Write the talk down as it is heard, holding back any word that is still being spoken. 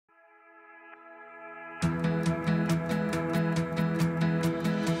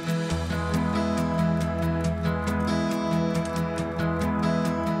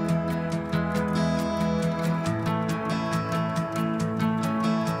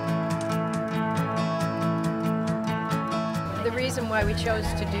reason why we chose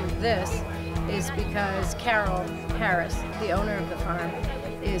to do this is because Carol Harris, the owner of the farm,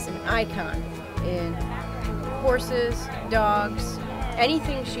 is an icon in horses, dogs.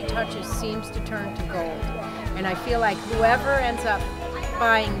 Anything she touches seems to turn to gold. And I feel like whoever ends up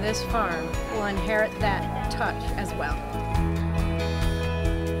buying this farm will inherit that touch as well.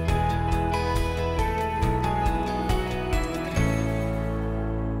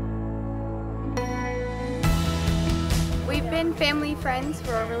 We've been family friends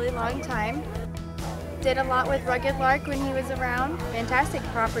for a really long time. Did a lot with Rugged Lark when he was around. Fantastic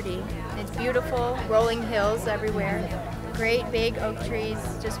property. It's beautiful, rolling hills everywhere. Great big oak trees,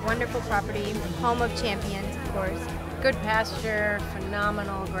 just wonderful property. Home of champions, of course. Good pasture,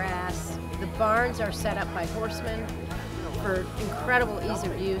 phenomenal grass. The barns are set up by horsemen for incredible ease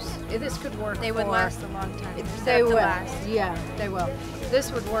of use. This could work. They would last a long time. They will. Yeah, they will.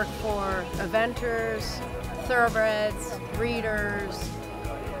 This would work for eventers, thoroughbreds, breeders,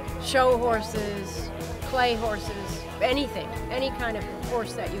 show horses, play horses, anything, any kind of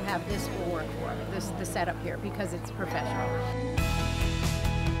horse that you have, this will work for, the setup here, because it's professional.